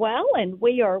doing well, and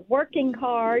we are working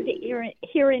hard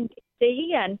here in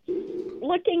D.C. and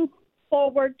looking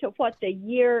forward to what the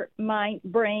year might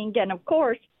bring, and of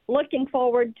course, looking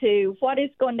forward to what is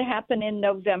going to happen in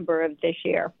November of this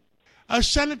year.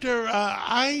 Senator,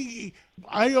 I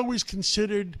always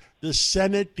considered the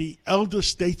Senate the elder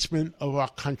statesman of our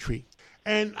country.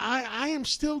 And I am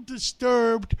still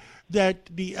disturbed that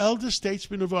the elder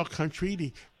statesmen of our country,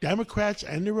 the Democrats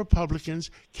and the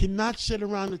Republicans, cannot sit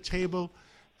around the table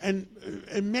and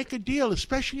make a deal,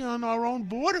 especially on our own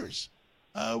borders.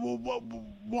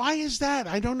 Why is that?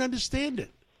 I don't understand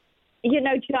it. You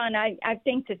know, John, I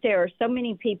think that there are so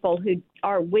many people who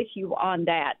are with you on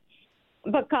that,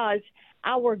 because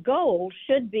our goal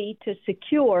should be to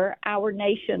secure our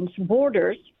nation's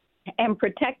borders and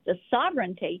protect the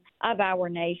sovereignty of our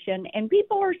nation. And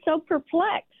people are so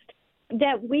perplexed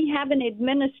that we have an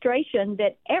administration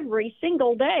that every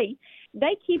single day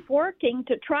they keep working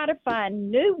to try to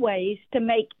find new ways to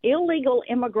make illegal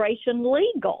immigration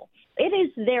legal. It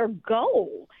is their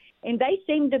goal, and they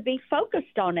seem to be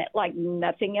focused on it like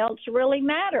nothing else really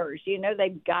matters. You know,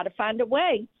 they've got to find a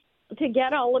way to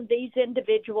get all of these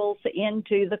individuals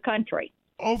into the country.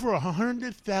 Over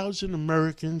 100,000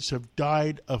 Americans have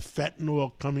died of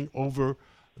fentanyl coming over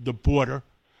the border,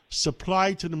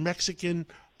 supplied to the Mexican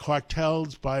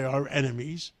cartels by our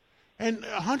enemies. And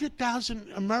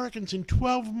 100,000 Americans in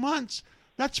 12 months,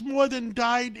 that's more than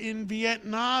died in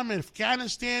Vietnam,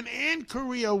 Afghanistan, and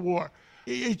Korea War.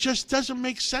 It just doesn't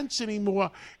make sense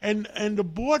anymore. And the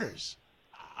borders.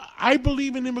 I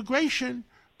believe in immigration,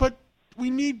 but we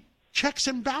need checks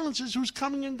and balances, who's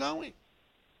coming and going.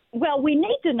 Well, we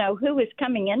need to know who is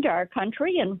coming into our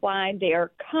country and why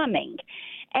they're coming.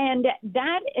 And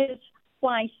that is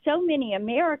why so many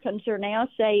Americans are now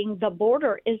saying the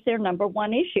border is their number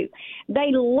one issue.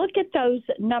 They look at those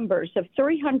numbers of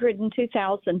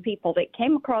 302,000 people that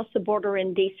came across the border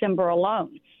in December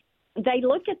alone. They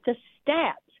look at the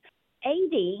stats,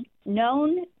 80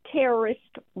 known terrorist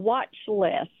watch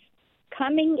lists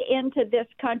coming into this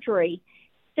country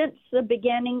since the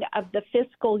beginning of the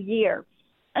fiscal year.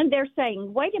 And they're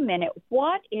saying, wait a minute,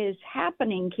 what is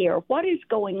happening here? What is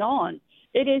going on?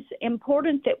 It is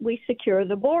important that we secure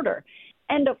the border.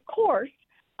 And of course,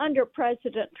 under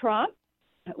President Trump,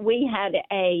 we had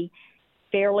a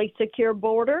fairly secure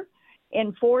border.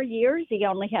 In 4 years, he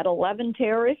only had 11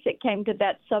 terrorists that came to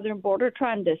that southern border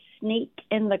trying to sneak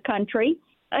in the country.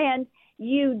 And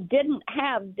you didn't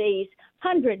have these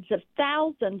hundreds of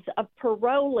thousands of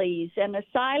parolees and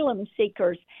asylum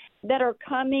seekers that are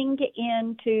coming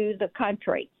into the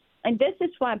country. And this is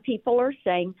why people are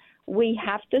saying we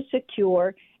have to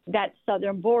secure that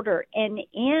southern border and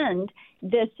end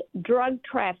this drug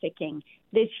trafficking,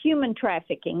 this human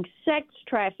trafficking, sex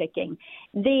trafficking,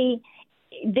 the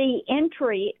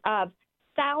entry of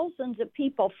thousands of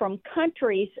people from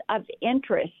countries of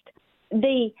interest,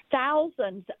 the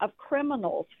thousands of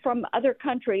criminals from other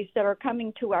countries that are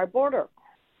coming to our border.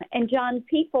 And, John,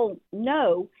 people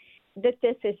know that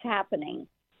this is happening,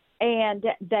 and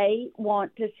they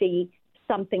want to see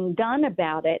something done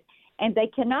about it. And they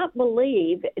cannot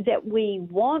believe that we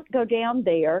won't go down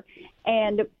there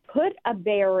and put a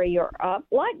barrier up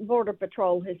like Border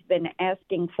Patrol has been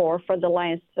asking for the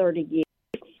last 30 years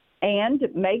and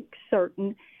make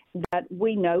certain that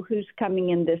we know who's coming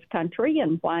in this country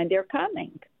and why they're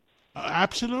coming.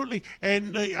 Absolutely.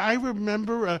 And I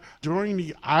remember during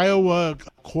the Iowa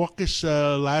caucus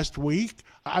last week,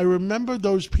 I remember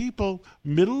those people,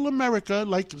 middle America,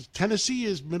 like Tennessee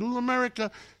is middle America,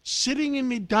 sitting in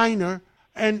the diner,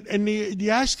 and they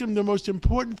asked them the most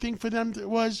important thing for them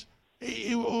was,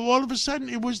 all of a sudden,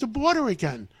 it was the border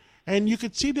again. And you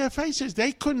could see their faces.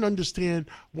 They couldn't understand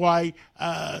why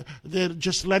they're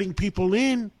just letting people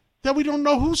in, that we don't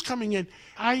know who's coming in.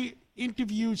 I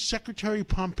interviewed Secretary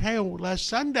Pompeo last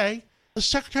Sunday.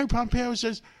 Secretary Pompeo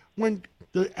says when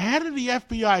the head of the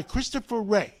FBI, Christopher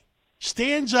Wray,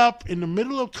 stands up in the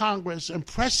middle of Congress and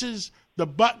presses the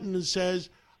button and says,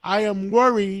 I am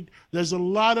worried, there's a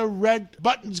lot of red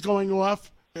buttons going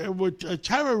off with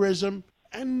terrorism,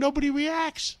 and nobody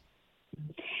reacts.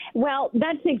 Well,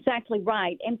 that's exactly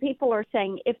right. And people are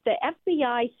saying if the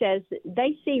FBI says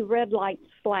they see red lights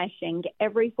flashing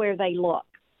everywhere they look,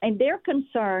 and they're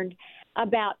concerned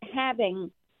about having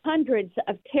hundreds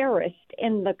of terrorists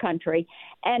in the country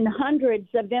and hundreds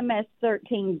of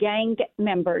MS-13 gang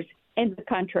members in the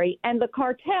country, and the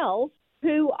cartels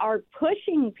who are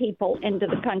pushing people into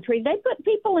the country. They put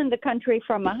people in the country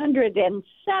from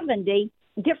 170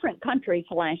 different countries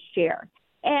last year.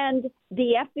 And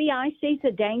the FBI sees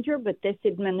a danger, but this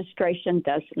administration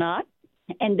does not.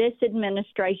 And this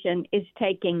administration is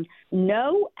taking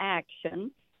no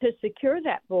action to secure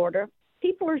that border.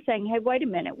 People are saying, hey, wait a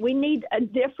minute, we need a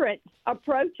different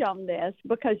approach on this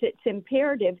because it's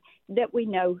imperative that we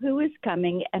know who is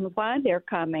coming and why they're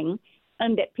coming,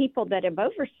 and that people that have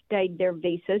overstayed their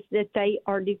visas, that they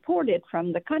are deported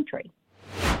from the country.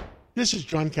 This is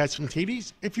John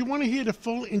Catsimatidis. If you want to hear the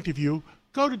full interview,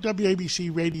 go to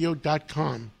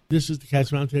WABCRadio.com. This is the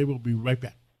Cats Roundtable. We'll be right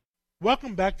back.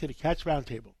 Welcome back to the Cats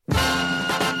Roundtable.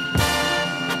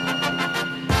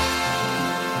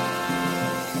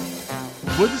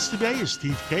 With us today is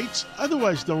Steve Cates,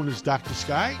 otherwise known as Dr.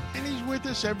 Sky, and he's with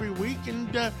us every week.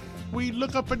 And we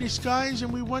look up in the skies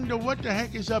and we wonder what the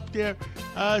heck is up there.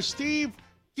 Steve,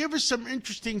 give us some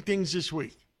interesting things this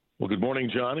week. Well, good morning,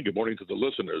 John, and good morning to the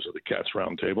listeners of the Cats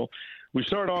Roundtable. We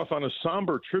start off on a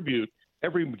somber tribute.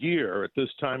 Every year at this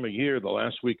time of year, the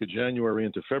last week of January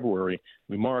into February,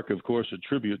 we mark, of course, a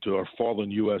tribute to our fallen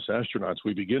U.S. astronauts.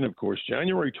 We begin, of course,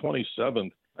 January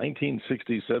 27th,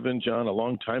 1967, John, a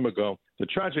long time ago. The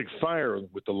tragic fire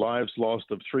with the lives lost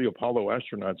of 3 Apollo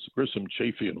astronauts, Grissom,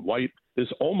 Chaffee, and White. This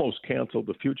almost canceled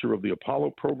the future of the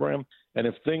Apollo program. And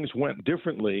if things went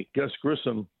differently, guess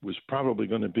Grissom was probably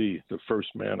going to be the first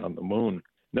man on the moon.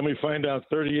 Then we find out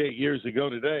 38 years ago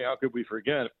today, how could we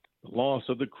forget, the loss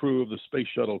of the crew of the Space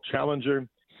Shuttle Challenger.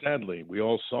 Sadly, we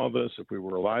all saw this if we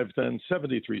were alive then,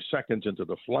 73 seconds into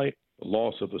the flight, the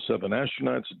loss of the 7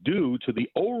 astronauts due to the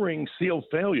O-ring seal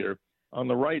failure on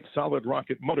the right solid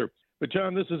rocket motor. But,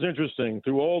 John, this is interesting.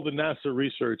 Through all the NASA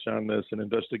research on this and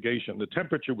investigation, the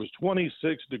temperature was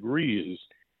 26 degrees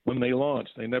when they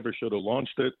launched. They never should have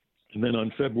launched it. And then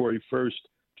on February 1st,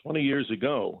 20 years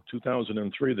ago,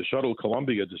 2003, the shuttle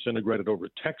Columbia disintegrated over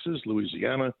Texas,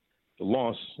 Louisiana. The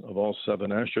loss of all 7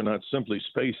 astronauts. Simply,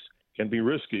 space can be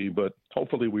risky, but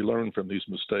hopefully we learn from these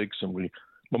mistakes and we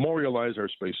memorialize our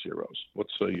space heroes. What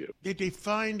say you? Did they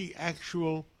find the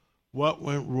actual what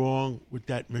went wrong with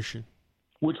that mission?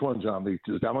 Which one, John?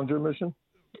 The Challenger mission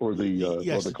or the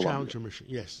yes, or the Challenger mission.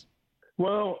 Yes.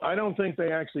 Well, I don't think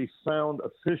they actually found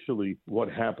officially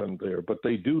what happened there, but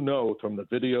they do know from the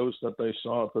videos that they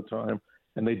saw at the time,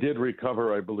 and they did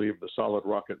recover, I believe, the solid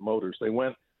rocket motors. They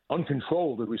went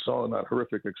uncontrolled, as we saw in that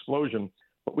horrific explosion.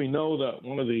 But we know that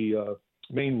one of the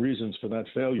main reasons for that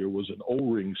failure was an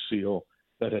O-ring seal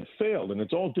that had failed, and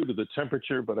it's all due to the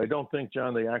temperature. But I don't think,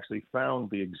 John, they actually found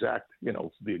the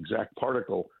exact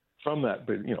particle from that,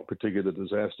 particular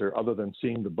disaster, other than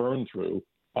seeing the burn through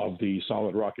of the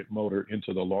solid rocket motor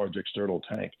into the large external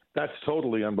tank. That's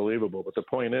totally unbelievable. But the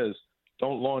point is,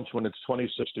 don't launch when it's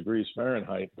 26 degrees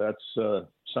Fahrenheit. That's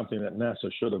something that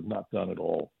NASA should have not done at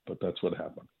all. But that's what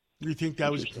happened. You think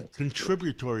that was a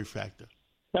contributory factor?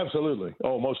 Absolutely.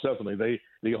 Oh, most definitely.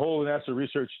 The whole NASA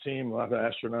research team, a lot of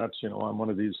astronauts, on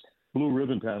one of these blue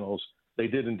ribbon panels, they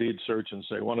did indeed search and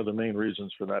say one of the main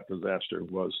reasons for that disaster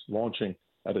was launching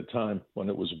at a time when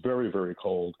it was very, very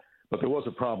cold. But there was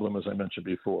a problem, as I mentioned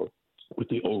before, with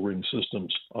the O-ring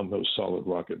systems on those solid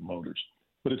rocket motors.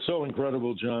 But it's so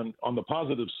incredible, John. On the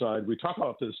positive side, we talk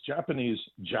about this Japanese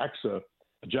JAXA,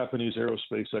 a Japanese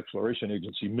aerospace exploration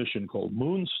agency mission called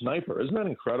Moon Sniper. Isn't that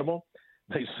incredible?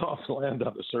 They soft land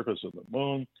on the surface of the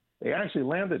moon. They actually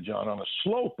landed, John, on a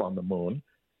slope on the moon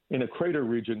in a crater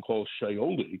region called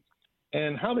Scioli.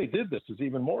 And how they did this is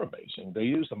even more amazing. They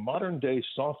used a modern-day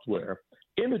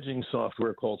imaging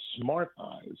software called Smart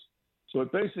Eyes. So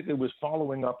it basically was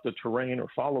following up the terrain or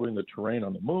following the terrain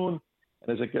on the moon.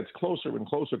 And as it gets closer and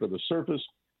closer to the surface,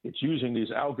 it's using these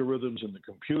algorithms in the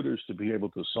computers to be able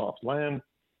to soft land.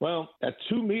 Well, at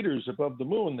 2 meters above the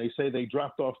moon, they say they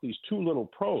dropped off these 2 little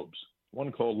probes,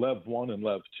 one called Lev 1 and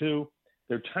Lev 2.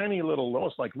 They're tiny little,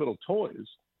 almost like little toys,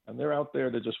 and they're out there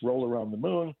to just roll around the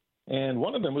moon. And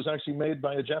one of them was actually made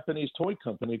by a Japanese toy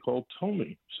company called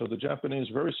Tomy. So the Japanese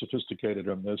are very sophisticated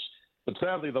on this. But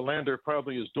sadly, the lander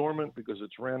probably is dormant because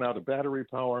it's ran out of battery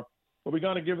power. But we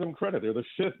got to give them credit. They're the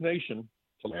 5th nation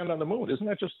to land on the moon. Isn't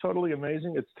that just totally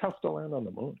amazing? It's tough to land on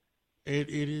the moon. It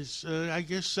is, I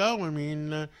guess so. I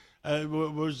mean,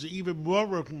 what was even more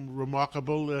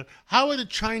remarkable, how are the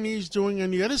Chinese doing on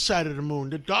the other side of the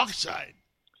moon, the dark side?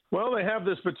 Well, they have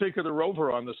this particular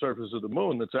rover on the surface of the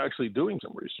moon that's actually doing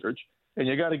some research, and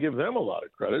you got to give them a lot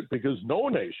of credit because no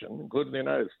nation, including the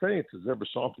United States, has ever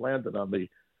soft landed on the,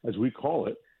 as we call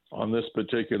it, on this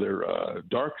particular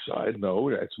dark side. No,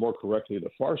 it's more correctly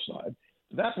the far side.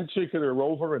 That particular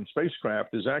rover and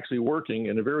spacecraft is actually working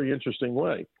in a very interesting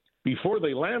way. Before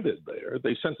they landed there,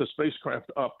 they sent a spacecraft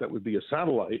up that would be a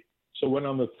satellite. So when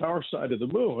on the far side of the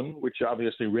moon, which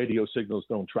obviously radio signals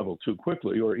don't travel too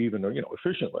quickly or even,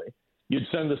 efficiently, you'd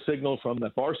send a signal from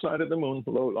the far side of the moon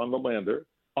below on the lander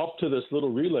up to this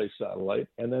little relay satellite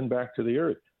and then back to the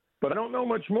Earth. But I don't know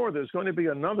much more. There's going to be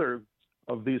another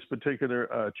of these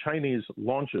particular Chinese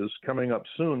launches coming up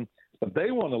soon, but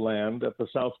they want to land at the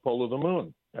south pole of the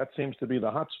moon. That seems to be the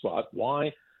hot spot.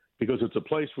 Why? Because it's a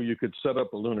place where you could set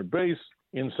up a lunar base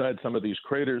inside some of these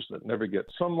craters that never get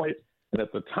sunlight. And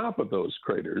at the top of those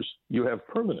craters, you have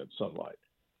permanent sunlight.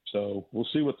 So we'll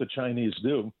see what the Chinese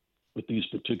do with these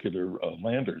particular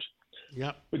landers.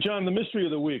 Yep. But, John, the mystery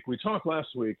of the week, we talked last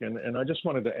week, and I just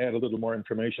wanted to add a little more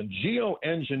information.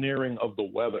 Geoengineering of the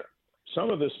weather. Some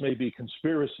of this may be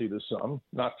conspiracy to some,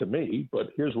 not to me,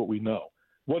 but here's what we know.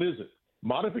 What is it?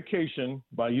 Modification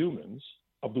by humans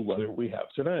of the weather we have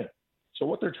today. So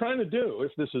what they're trying to do,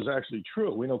 if this is actually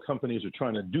true, we know companies are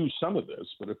trying to do some of this,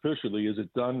 but officially is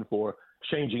it done for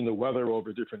changing the weather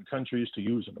over different countries to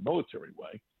use in a military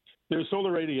way? There's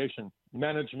solar radiation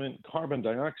management, carbon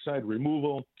dioxide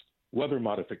removal, weather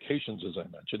modifications, as I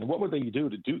mentioned. And what would they do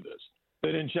to do this?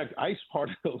 They'd inject ice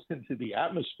particles into the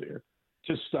atmosphere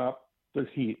to stop the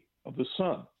heat of the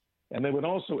sun. And they would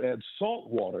also add salt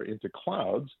water into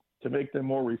clouds to make them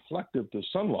more reflective to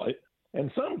sunlight.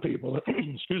 And some people,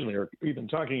 excuse me, are even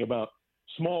talking about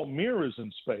small mirrors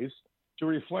in space to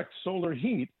reflect solar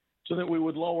heat so that we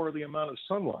would lower the amount of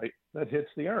sunlight that hits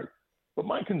the Earth. But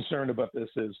my concern about this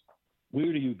is,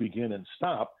 where do you begin and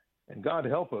stop? And God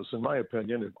help us, in my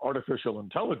opinion, if artificial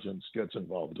intelligence gets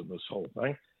involved in this whole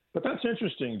thing. But that's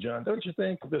interesting, John. Don't you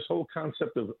think this whole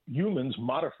concept of humans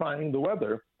modifying the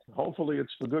weather, hopefully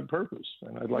it's for good purpose?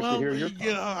 And I'd like to hear your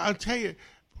thoughts. I'll tell you,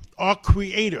 our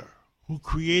Creator, who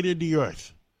created the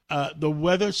earth, the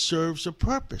weather serves a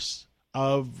purpose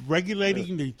of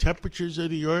regulating the temperatures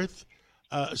of the earth.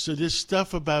 So this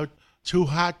stuff about too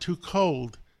hot, too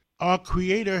cold, our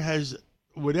Creator has,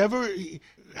 whatever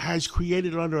has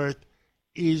created on earth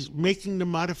is making the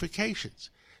modifications.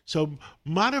 So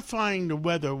modifying the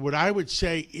weather, what I would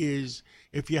say is,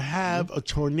 if you have a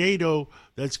tornado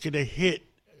that's going to hit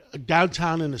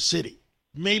downtown in a city,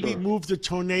 maybe move the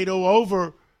tornado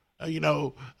over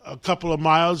a couple of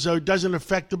miles so it doesn't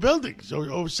affect the buildings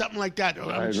or something like that.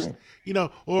 Or,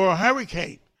 or a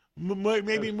hurricane.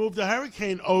 Maybe move the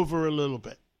hurricane over a little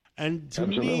bit. And to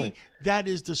me, that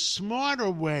is the smarter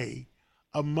way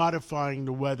of modifying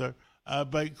the weather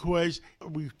because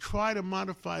we try to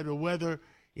modify the weather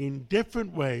in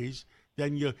different ways.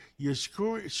 Then you're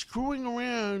screwing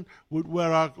around with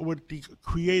what the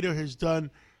Creator has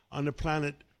done on the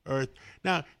planet Earth.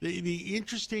 Now, the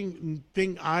interesting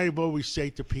thing I've always say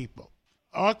to people,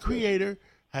 our Creator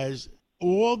has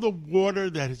all the water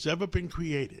that has ever been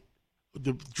created,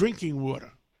 the drinking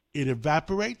water. It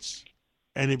evaporates,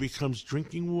 and it becomes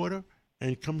drinking water,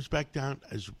 and it comes back down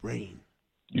as rain.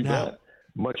 You bet.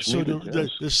 Much needed,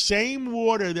 the same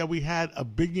water that we had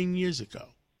 1 billion years ago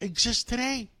exists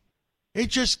today. It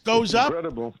just goes up,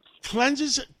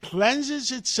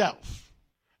 cleanses itself,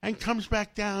 and comes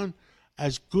back down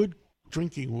as good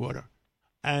drinking water.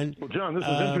 And well, John, this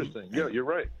is interesting. Yeah, you're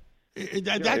right.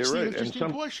 That's the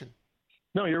interesting portion.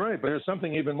 No, you're right. But there's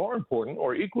something even more important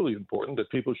or equally important that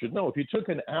people should know. If you took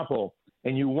an apple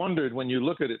and you wondered when you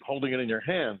look at it, holding it in your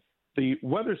hand, the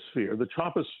weather sphere, the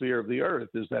troposphere of the Earth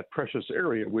is that precious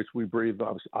area which we breathe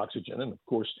oxygen, and of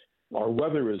course our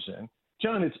weather is in.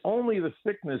 John, it's only the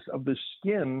thickness of the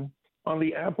skin on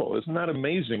the apple. Isn't that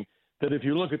amazing? That if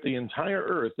you look at the entire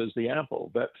Earth as the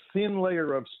apple, that thin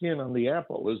layer of skin on the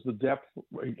apple is the depth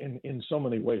in so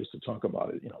many ways to talk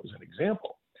about it, as an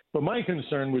example. But my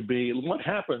concern would be what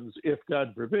happens if,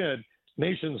 God forbid,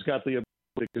 nations got the ability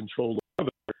to control the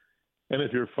weather. And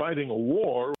if you're fighting a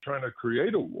war, trying to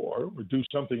create a war or do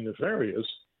something nefarious,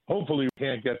 hopefully we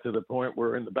can't get to the point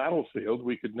where in the battlefield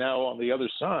we could now, on the other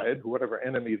side, whatever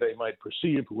enemy they might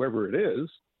perceive, whoever it is,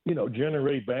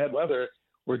 generate bad weather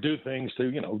or do things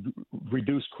to,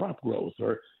 reduce crop growth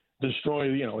or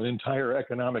destroy, an entire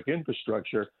economic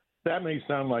infrastructure. That may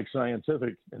sound like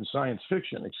scientific and science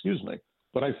fiction,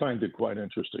 but I find it quite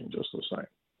interesting just the same.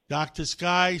 Dr.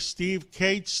 Sky, Steve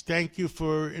Cates, thank you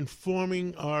for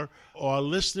informing our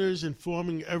listeners,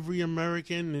 informing every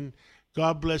American, and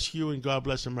God bless you and God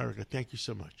bless America. Thank you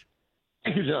so much.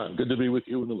 Thank you, John. Good to be with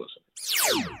you and the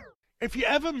listeners. If you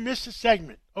ever miss a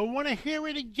segment or want to hear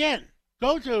it again,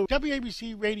 go to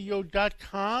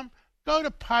WABCRadio.com, go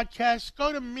to podcasts,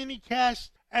 go to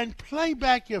minicast, and play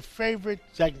back your favorite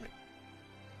segment.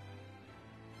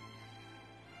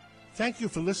 Thank you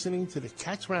for listening to the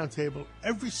Cats Roundtable.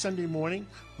 Every Sunday morning,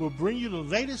 we'll bring you the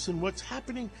latest in what's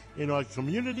happening in our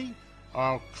community,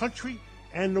 our country,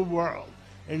 and the world.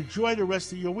 Enjoy the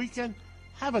rest of your weekend.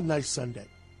 Have a nice Sunday.